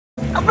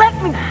Let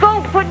me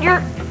go,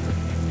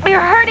 You're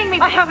hurting me.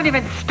 I haven't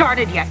even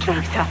started yet,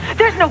 Theresa.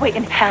 There's no way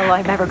in hell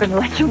I'm ever going to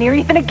let you near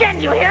Ethan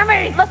again, you hear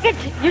me? Look at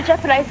you. You're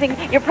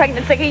jeopardizing your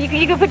pregnancy.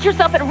 You can put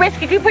yourself at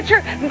risk. You can put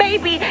your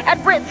baby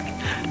at risk.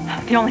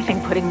 The only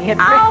thing putting me at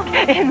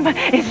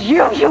risk is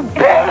you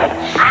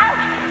bitch!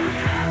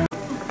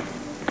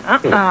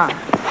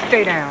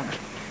 Stay down.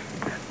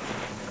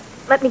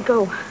 Let me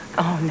go.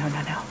 Oh, no.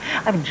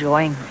 I'm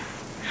enjoying this.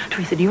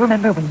 Theresa, do you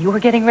remember when you were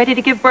getting ready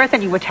to give birth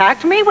and you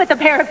attacked me with a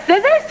pair of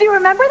scissors? Do you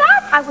remember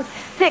that? I was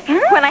sick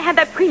when I had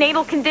that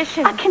prenatal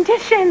condition. A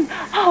condition?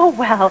 Oh,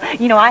 well,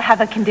 I have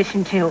a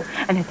condition too.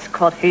 And it's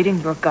called hating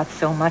your guts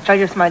so much I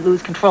just might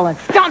lose control and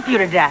stomp you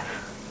to death.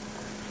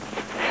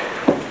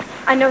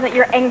 I know that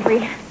you're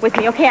angry with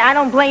me, okay? I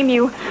don't blame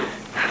you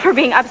for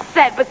being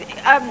upset, but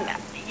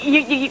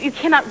you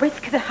cannot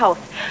risk the health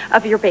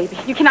of your baby.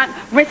 You cannot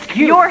risk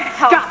your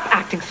health. Stop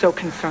acting so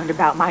concerned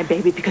about my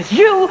baby because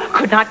you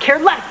could not care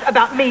less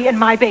about me and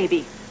my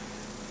baby.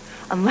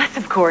 Unless,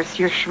 of course,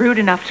 you're shrewd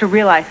enough to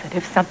realize that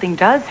if something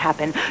does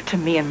happen to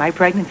me and my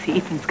pregnancy,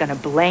 Ethan's going to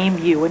blame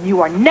you and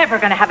you are never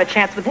going to have a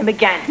chance with him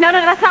again. No,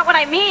 that's not what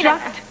I mean.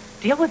 Just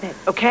deal with it,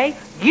 okay?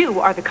 You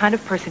are the kind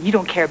of person you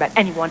don't care about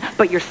anyone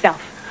but yourself.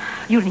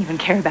 You don't even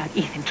care about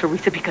Ethan,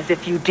 Theresa, because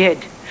if you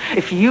did,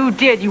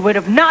 you would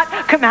have not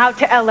come out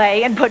to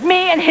L.A. and put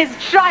me and his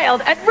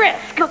child at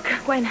risk. Look,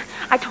 Gwen,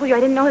 I told you I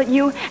didn't know that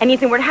you and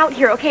Ethan were out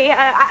here, okay?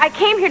 I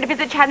came here to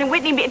visit Chad and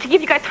Whitney to give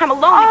you guys time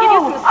alone, to give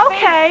you some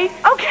space.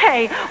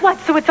 Okay. What,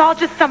 so it's all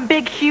just some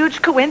big,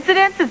 huge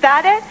coincidence? Is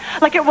that it?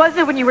 Like it was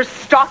when you were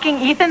stalking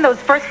Ethan those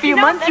first few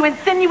months? You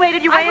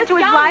insinuated your way into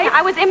his life?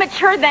 I was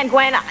immature then,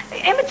 Gwen.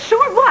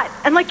 Immature what?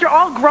 And like you're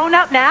all grown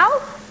up now?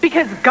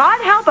 Because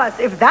God help us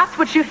if that's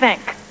what you think.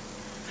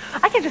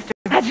 I can just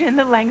imagine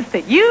the lengths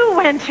that you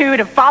went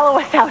to follow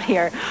us out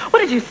here. What,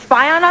 did you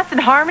spy on us in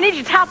Harmony? Did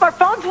you tap our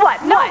phones?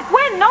 What? No,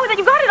 Gwen, no, that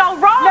you got it all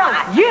wrong.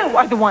 No, you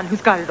are the one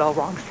who's got it all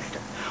wrong, sister.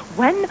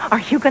 When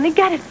are you going to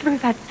get it through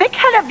that thick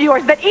head of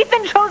yours that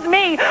Ethan chose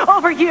me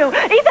over you?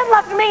 Ethan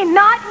loves me,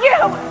 not you.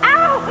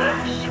 Ow!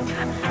 Shoot.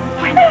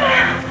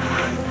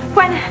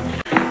 Gwen.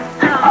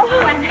 Oh,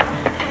 Gwen.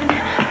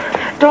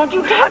 Don't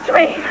you touch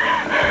me.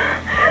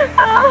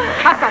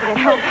 I've got to get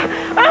help.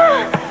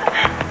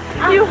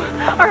 You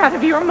are out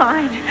of your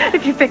mind.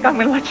 If you think I'm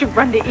going to let you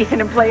run to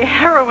Ethan and play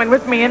heroin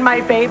with me and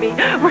my baby,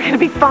 we're going to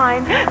be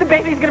fine. The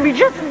baby's going to be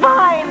just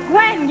fine.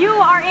 Gwen, you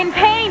are in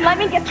pain. Let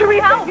me get you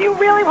help. If you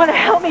really want to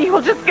help me, you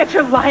will just get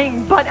your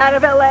lying butt out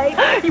of L.A.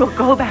 You will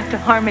go back to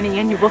Harmony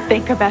and you will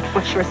think about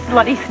what your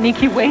slutty,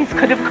 sneaky ways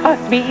could have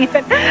cost me,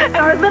 Ethan, and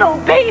our little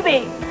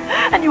baby.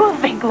 And you will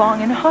think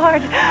long and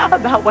hard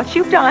about what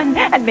you've done,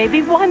 and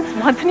maybe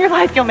once in your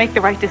life you'll make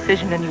the right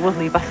decision and you will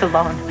leave us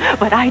alone.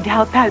 But I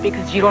doubt that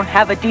because you don't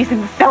have a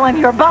decent cell in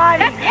your body.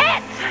 That's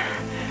it!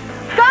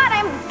 God,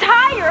 I'm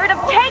tired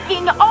of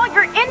taking all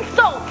your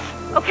insults,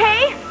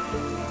 okay?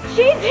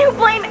 Jeez, you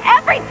blame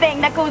everything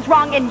that goes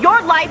wrong in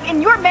your life,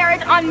 in your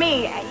marriage, on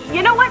me.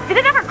 You know what? Did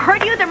it ever occur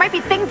to you there might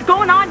be things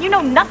going on you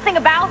know nothing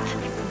about?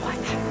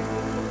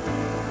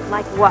 What?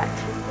 Like what?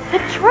 The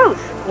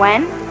truth,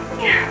 Gwen.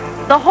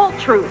 The whole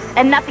truth,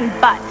 and nothing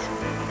but.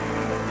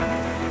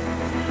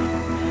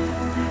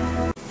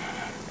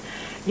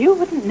 You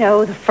wouldn't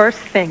know the first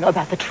thing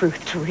about the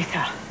truth,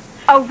 Theresa.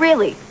 Oh,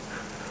 really?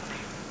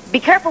 Be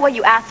careful what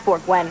you ask for,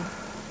 Gwen.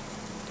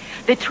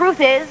 The truth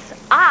is,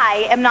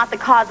 I am not the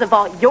cause of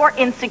all your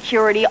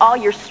insecurity, all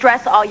your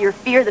stress, all your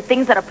fear, the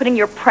things that are putting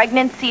your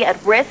pregnancy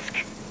at risk.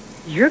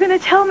 You're gonna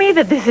tell me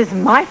that this is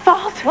my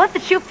fault? Well, if the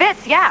shoe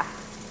fits, yeah.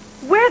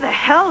 Where the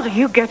hell do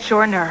you get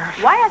your nerve?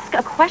 Why ask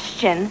a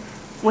question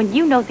when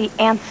you know the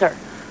answer?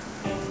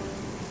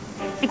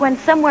 See, Gwen,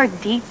 somewhere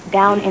deep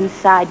down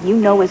inside, you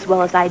know as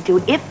well as I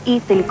do, if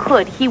Ethan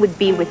could, he would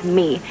be with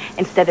me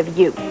instead of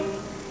you.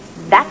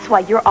 That's why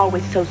you're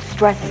always so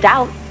stressed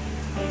out.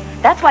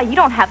 That's why you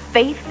don't have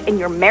faith in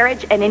your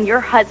marriage and in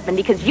your husband,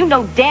 because you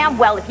know damn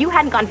well if you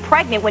hadn't gone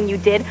pregnant when you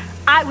did,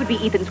 I would be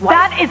Ethan's wife.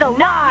 That is a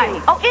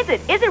lie. Oh, is it?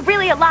 Is it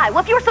really a lie? Well,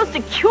 if you were so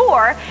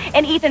secure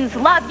in Ethan's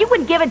love, you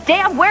wouldn't give a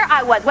damn where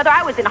I was, whether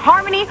I was in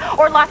Harmony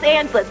or Los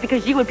Angeles,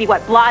 because you would be,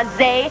 what,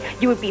 blasé?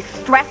 You would be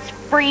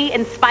stress-free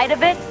in spite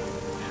of it?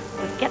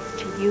 What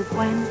gets to you,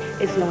 Gwen,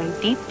 is knowing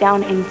deep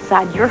down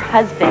inside your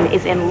husband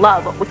is in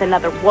love with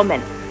another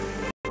woman.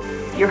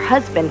 Your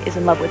husband is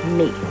in love with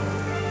me.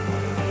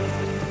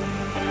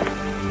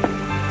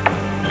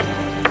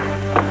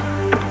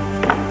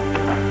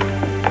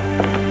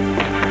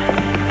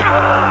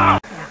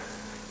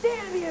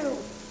 Damn you!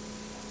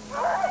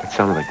 It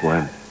sounded like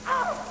Gwen.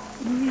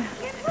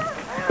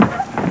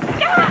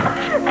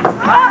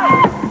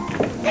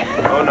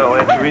 Oh no,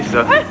 Aunt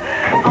Theresa.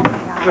 Oh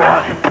my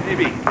God.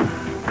 Baby.